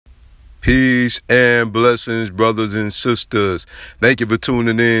Peace and blessings, brothers and sisters. Thank you for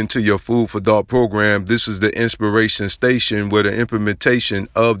tuning in to your Food for Thought program. This is the inspiration station where the implementation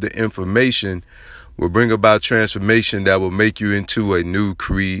of the information will bring about transformation that will make you into a new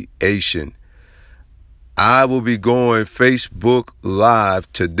creation. I will be going Facebook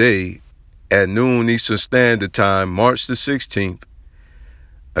Live today at noon Eastern Standard Time, March the 16th.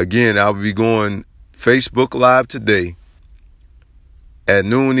 Again, I will be going Facebook Live today at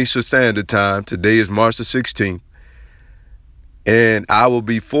noon Eastern Standard Time. Today is March the 16th. And I will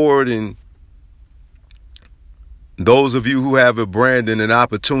be forwarding those of you who have a brand and an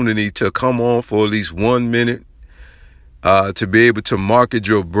opportunity to come on for at least 1 minute to be able to market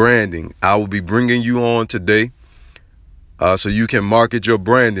your branding. I will be bringing you on today so you can market your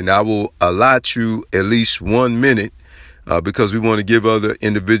branding. I will allot you at least 1 minute because we want to give other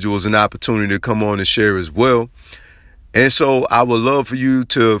individuals an opportunity to come on and share as well. And so I would love for you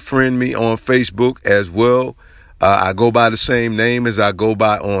to friend me on Facebook as well. I go by the same name as I go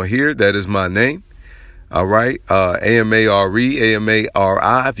by on here. That is my name. All right. AMARE,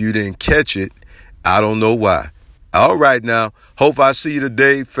 AMARI. If you didn't catch it, I don't know why. All right. Now, hope I see you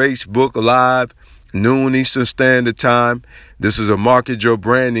today. Facebook Live, noon Eastern Standard Time. This is a Market Your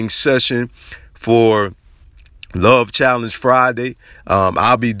Branding session for Love Challenge Friday.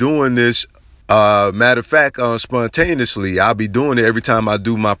 I'll be doing this. Matter of fact, spontaneously, I'll be doing it every time I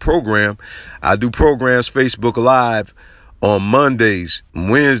do my program. I do programs Facebook Live on Mondays,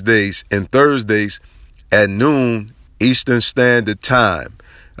 Wednesdays, and Thursdays at noon Eastern Standard Time.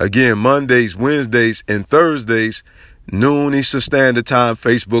 Again, Mondays, Wednesdays, and Thursdays, noon Eastern Standard Time,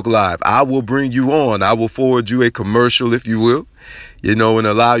 Facebook Live. I will bring you on. I will forward you a commercial, if you will, and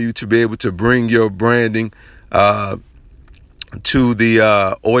allow you to be able to bring your branding to the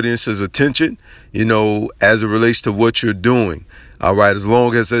audience's attention, as it relates to what you're doing. All right. As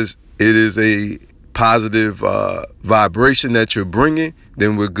long as it is a positive vibration that you're bringing,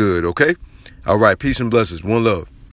 then we're good. OK. All right. Peace and blessings. One love.